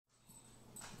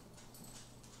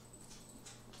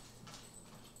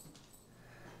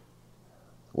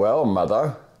Well,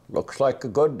 Mother, looks like a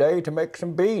good day to make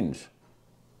some beans.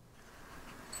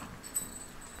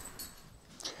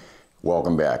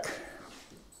 Welcome back.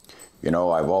 You know,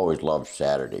 I've always loved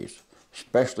Saturdays,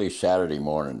 especially Saturday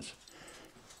mornings.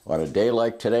 On a day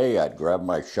like today, I'd grab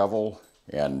my shovel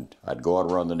and I'd go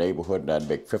out around the neighborhood and I'd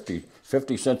make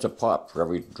 50 cents a pop for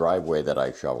every driveway that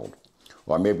I shoveled.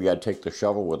 Or maybe I'd take the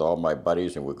shovel with all my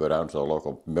buddies and we'd go down to the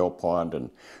local mill pond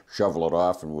and shovel it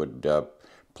off and would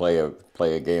play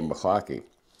a game of hockey.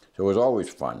 So it was always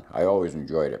fun. I always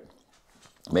enjoyed it.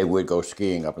 Maybe we'd go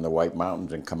skiing up in the White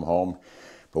Mountains and come home.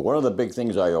 But one of the big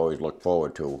things I always looked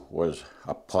forward to was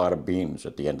a pot of beans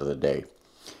at the end of the day.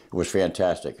 It was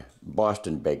fantastic.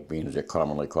 Boston baked beans, they're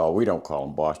commonly called. We don't call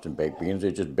them Boston baked beans,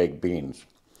 they're just baked beans.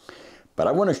 But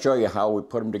I want to show you how we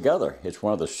put them together. It's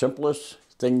one of the simplest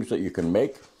things that you can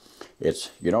make.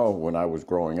 It's, you know, when I was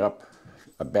growing up,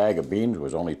 a bag of beans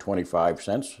was only 25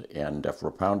 cents and for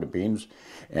a pound of beans,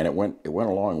 and it went a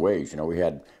long ways. You know,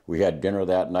 we had dinner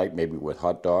that night, maybe with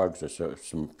hot dogs or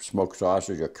some smoked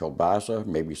sausage or kielbasa,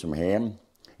 maybe some ham.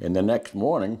 And the next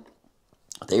morning,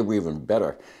 they were even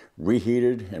better,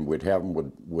 reheated, and we'd have them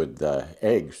with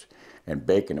eggs and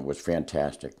bacon. It was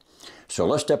fantastic. So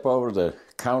let's step over to the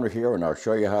counter here and I'll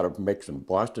show you how to make some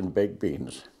Boston baked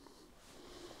beans.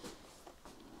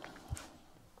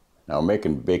 Now,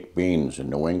 making baked beans in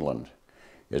New England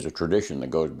is a tradition that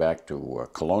goes back to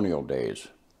colonial days.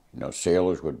 You know,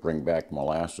 sailors would bring back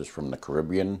molasses from the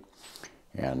Caribbean,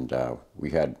 and we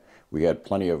had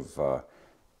plenty of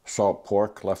salt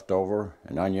pork left over,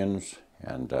 and onions,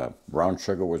 and brown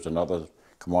sugar was another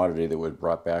commodity that was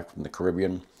brought back from the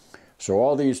Caribbean. So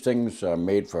all these things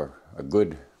made for a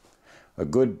good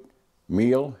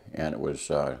meal, and it was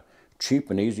cheap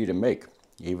and easy to make,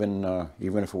 even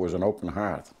if it was an open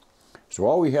hearth. So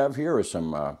all we have here is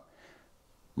some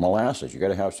molasses. You got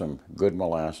to have some good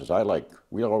molasses.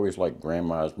 We always liked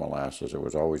Grandma's molasses. It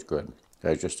was always good. It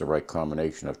has just the right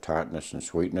combination of tartness and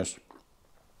sweetness.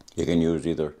 You can use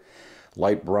either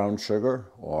light brown sugar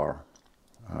or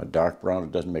dark brown.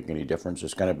 It doesn't make any difference.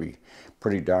 It's going to be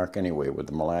pretty dark anyway with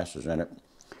the molasses in it.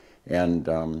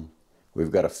 And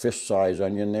we've got a fist-size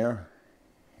onion there,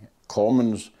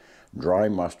 Coleman's dry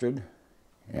mustard,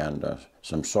 and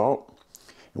some salt.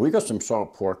 We got some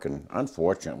salt pork, and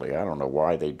unfortunately, I don't know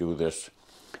why they do this.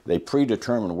 They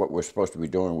predetermine what we're supposed to be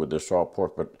doing with the salt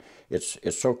pork, but it's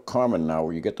so common now.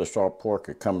 When you get the salt pork,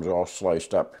 it comes all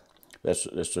sliced up.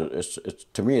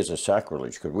 To me, it's a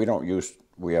sacrilege because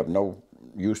we have no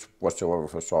use whatsoever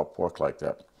for salt pork like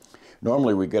that.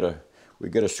 Normally, we get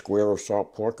a square of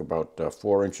salt pork, about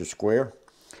 4 inches square.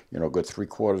 You know, good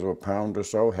 3/4 of a pound or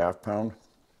so, half pound,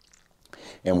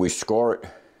 and we score it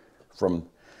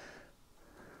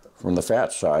from the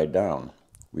fat side down.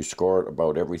 We score it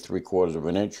about every 3/4 of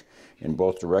an inch in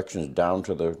both directions down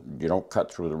to you don't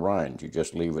cut through the rind. You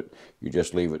just leave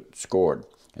it scored.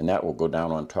 And that will go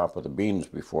down on top of the beans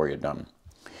before you're done.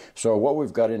 So what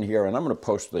we've got in here, and I'm going to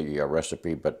post the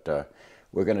recipe, but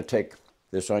we're going to take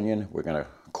this onion, we're going to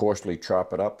coarsely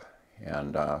chop it up,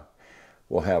 and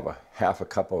we'll have a half a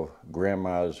cup of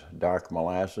Grandma's dark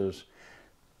molasses.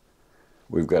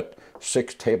 We've got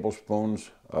 6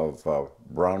 tablespoons of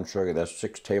brown sugar. That's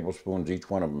 6 tablespoons. Each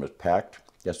one of them is packed.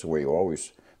 That's the way you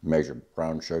always measure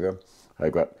brown sugar.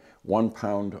 I've got 1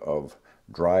 pound of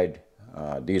dried,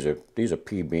 these are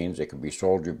pea beans. They could be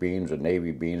soldier beans or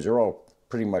navy beans. They're all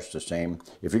pretty much the same.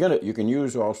 If you can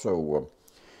use also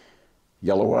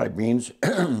yellow eye beans,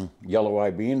 yellow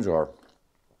eye beans or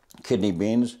kidney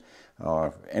beans,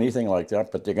 anything like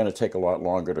that, but they're going to take a lot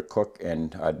longer to cook,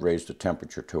 and I'd raise the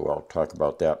temperature too. I'll talk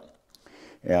about that.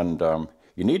 And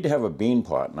you need to have a bean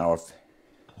pot. Now, if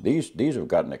these have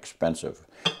gotten expensive.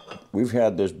 We've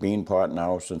had this bean pot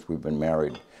now since we've been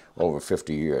married over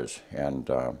 50 years, and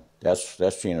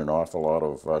that's seen an awful lot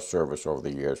of service over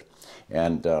the years.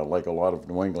 And like a lot of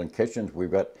New England kitchens,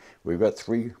 we've got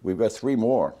three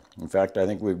more. In fact, I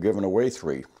think we've given away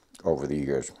 3 over the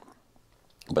years.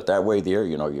 But that way there,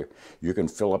 you know, you can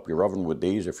fill up your oven with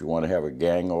these if you want to have a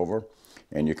gang over,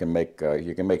 and you can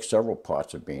make several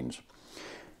pots of beans.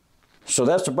 So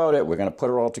that's about it. We're going to put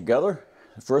it all together.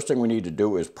 The first thing we need to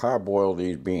do is parboil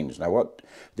these beans. Now,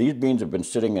 these beans have been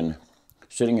sitting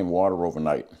in water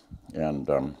overnight, and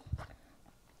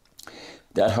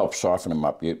that helps soften them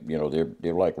up. You know,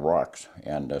 they're like rocks.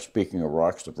 And speaking of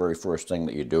rocks, the very first thing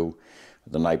that you do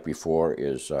the night before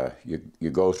is you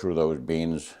go through those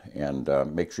beans and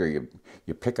make sure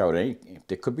you pick out any.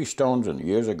 There could be stones in.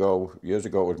 Years ago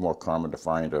it was more common to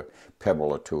find a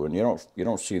pebble or two, and you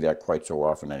don't see that quite so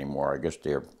often anymore. I guess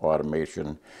their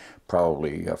automation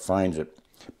probably finds it.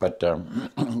 But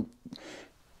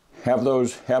Have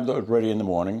those ready in the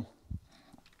morning.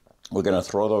 We're going to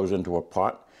throw those into a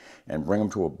pot and bring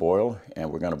them to a boil, and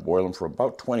we're going to boil them for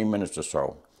about 20 minutes or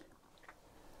so.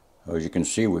 As you can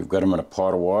see, we've got them in a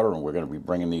pot of water, and we're going to be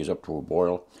bringing these up to a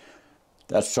boil.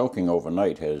 That soaking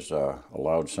overnight has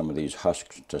allowed some of these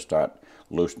husks to start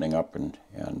loosening up, and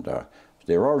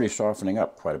they're already softening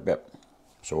up quite a bit.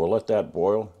 So we'll let that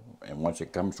boil, and once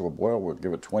it comes to a boil, we'll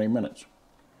give it 20 minutes.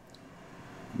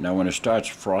 Now when it starts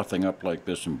frothing up like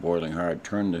this and boiling hard,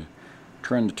 turn the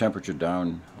temperature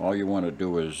down. All you want to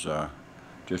do is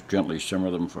just gently simmer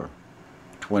them for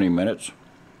 20 minutes.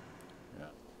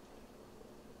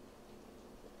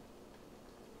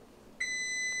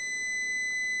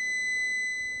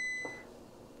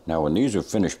 Now when these are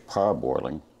finished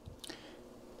parboiling,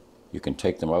 you can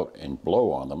take them out and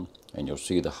blow on them, and you'll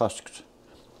see the husks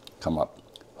come up.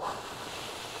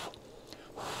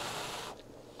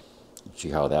 See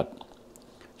how that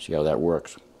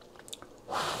works.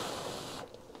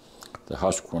 The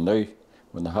husk, when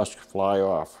the husks fly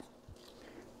off,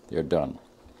 they're done.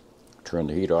 Turn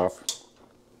the heat off.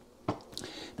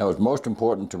 Now it's most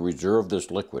important to reserve this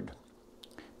liquid,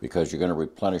 because you're going to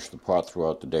replenish the pot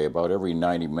throughout the day. About every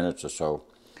 90 minutes or so,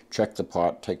 check the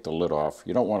pot, take the lid off.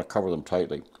 You don't want to cover them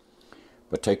tightly,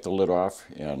 but take the lid off,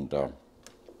 and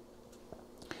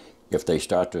if they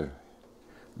start to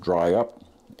dry up,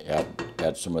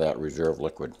 add some of that reserve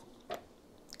liquid.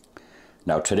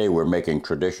 Now today we're making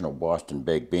traditional Boston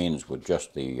baked beans with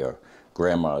just the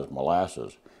grandma's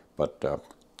molasses, but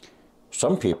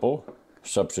some people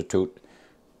substitute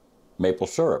maple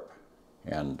syrup,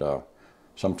 and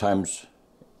sometimes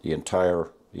the entire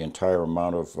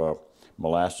amount of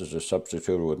molasses is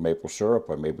substituted with maple syrup,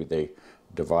 or maybe they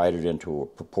divide it into a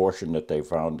proportion that they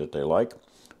found that they like.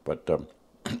 But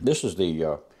this is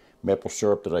the maple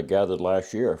syrup that I gathered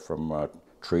last year from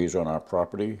trees on our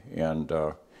property and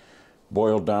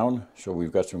boiled down. So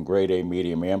we've got some grade A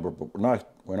medium amber, but we're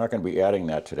not going to be adding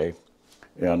that today.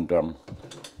 And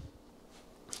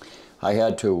I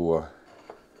had to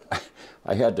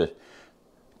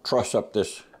truss up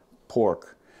this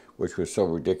pork, which was so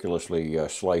ridiculously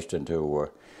sliced into.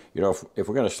 You know, if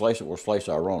we're going to slice it, we'll slice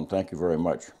our own. Thank you very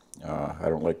much. I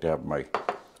don't like to have my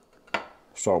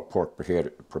salt pork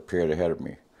prepared ahead of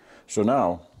me. So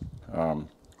now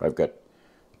I've got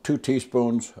 2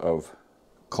 teaspoons of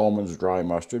Coleman's dry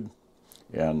mustard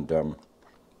and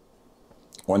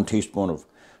 1 teaspoon of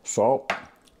salt.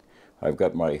 I've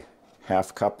got my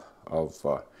 ½ cup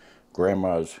of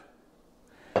grandma's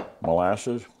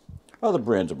molasses. Other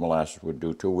brands of molasses would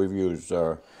do too. We've used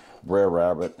Brer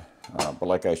Rabbit, but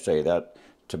like I say, that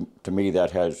to me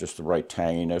that has just the right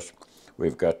tanginess.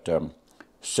 We've got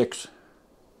 6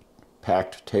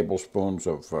 packed tablespoons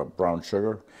of brown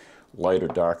sugar. Light or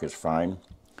dark is fine.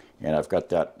 And I've got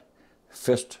that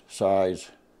fist size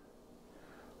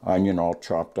onion all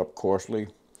chopped up coarsely,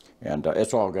 and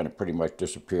it's all going to pretty much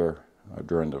disappear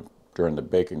during the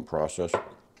baking process.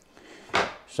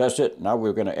 So that's it. Now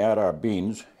we're going to add our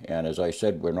beans, and as I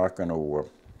said, we're not going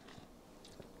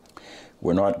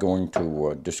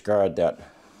to discard that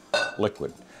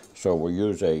liquid. So we'll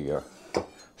use a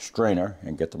strainer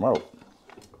and get them out.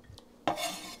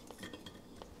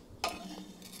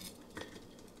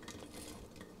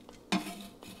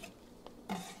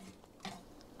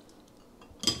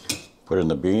 Put in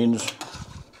the beans.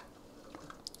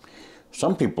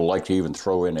 Some people like to even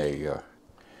throw in a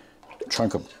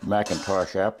chunk of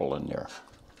Macintosh apple in there.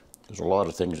 There's a lot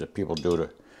of things that people do to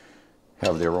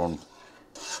have their own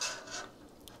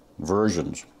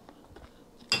versions.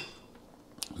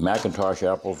 Macintosh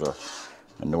apples are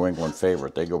a New England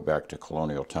favorite. They go back to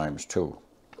colonial times too.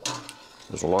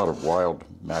 There's a lot of wild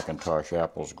Macintosh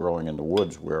apples growing in the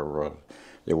woods where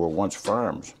they were once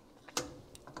farms.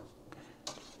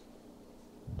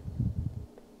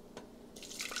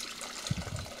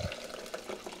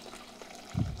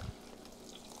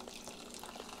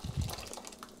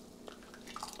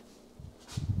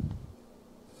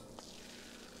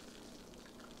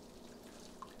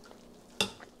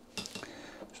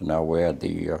 So now we add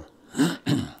the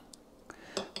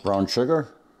brown sugar,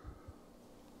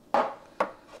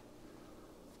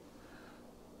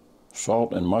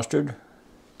 salt and mustard,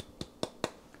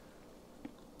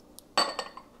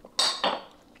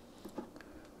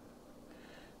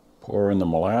 pour in the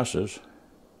molasses.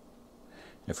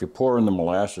 If you pour in the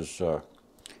molasses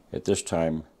at this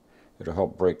time, it'll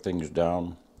help break things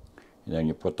down, and then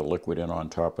you put the liquid in on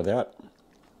top of that.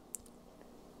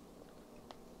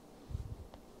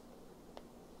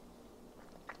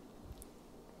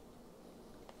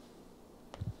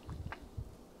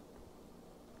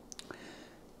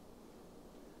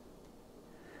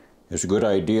 It's a good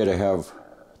idea to have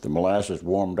the molasses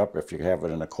warmed up if you have it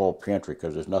in a cold pantry,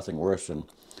 because there's nothing worse than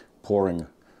pouring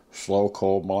slow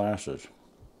cold molasses.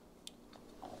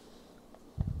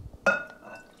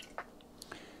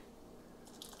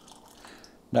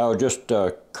 Now just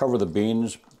cover the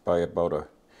beans by about an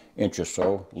inch or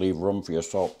so. Leave room for your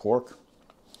salt pork.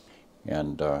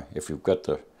 And if you've got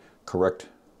the correct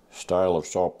style of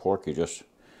salt pork, you just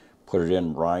put it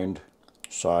in rind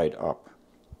side up.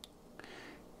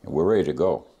 And we're ready to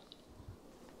go.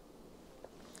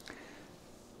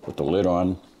 Put the lid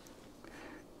on.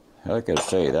 Like I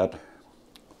say, that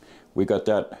we got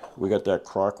that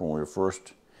crock when we were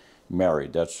first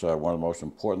married. That's one of the most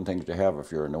important things to have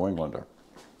if you're a New Englander.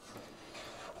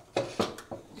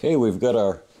 Okay, we've got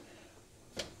our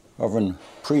oven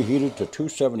preheated to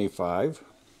 275.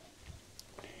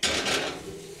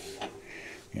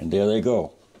 And there they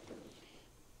go.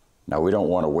 Now we don't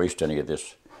want to waste any of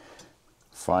this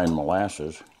fine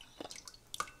molasses,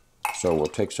 so we'll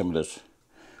take some of this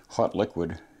hot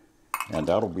liquid, and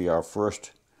that'll be the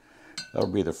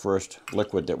first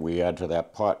liquid that we add to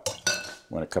that pot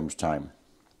when it comes time.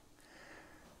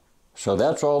 So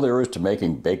that's all there is to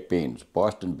making baked beans,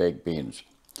 Boston baked beans.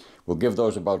 We'll give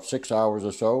those about 6 hours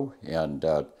or so, and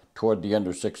toward the end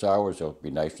of 6 hours they'll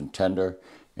be nice and tender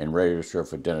and ready to serve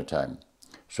for dinner time.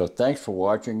 So thanks for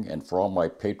watching, and for all my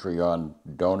Patreon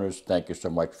donors, thank you so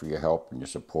much for your help and your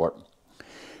support.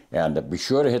 And be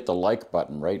sure to hit the like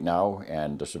button right now,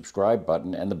 and the subscribe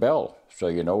button, and the bell, so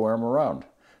you know where I'm around.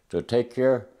 So take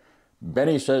care.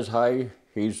 Benny says hi.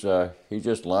 He's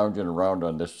just lounging around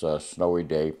on this snowy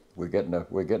day. We're getting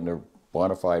a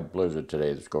bona fide blizzard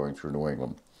today that's going through New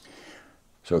England.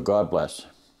 So God bless.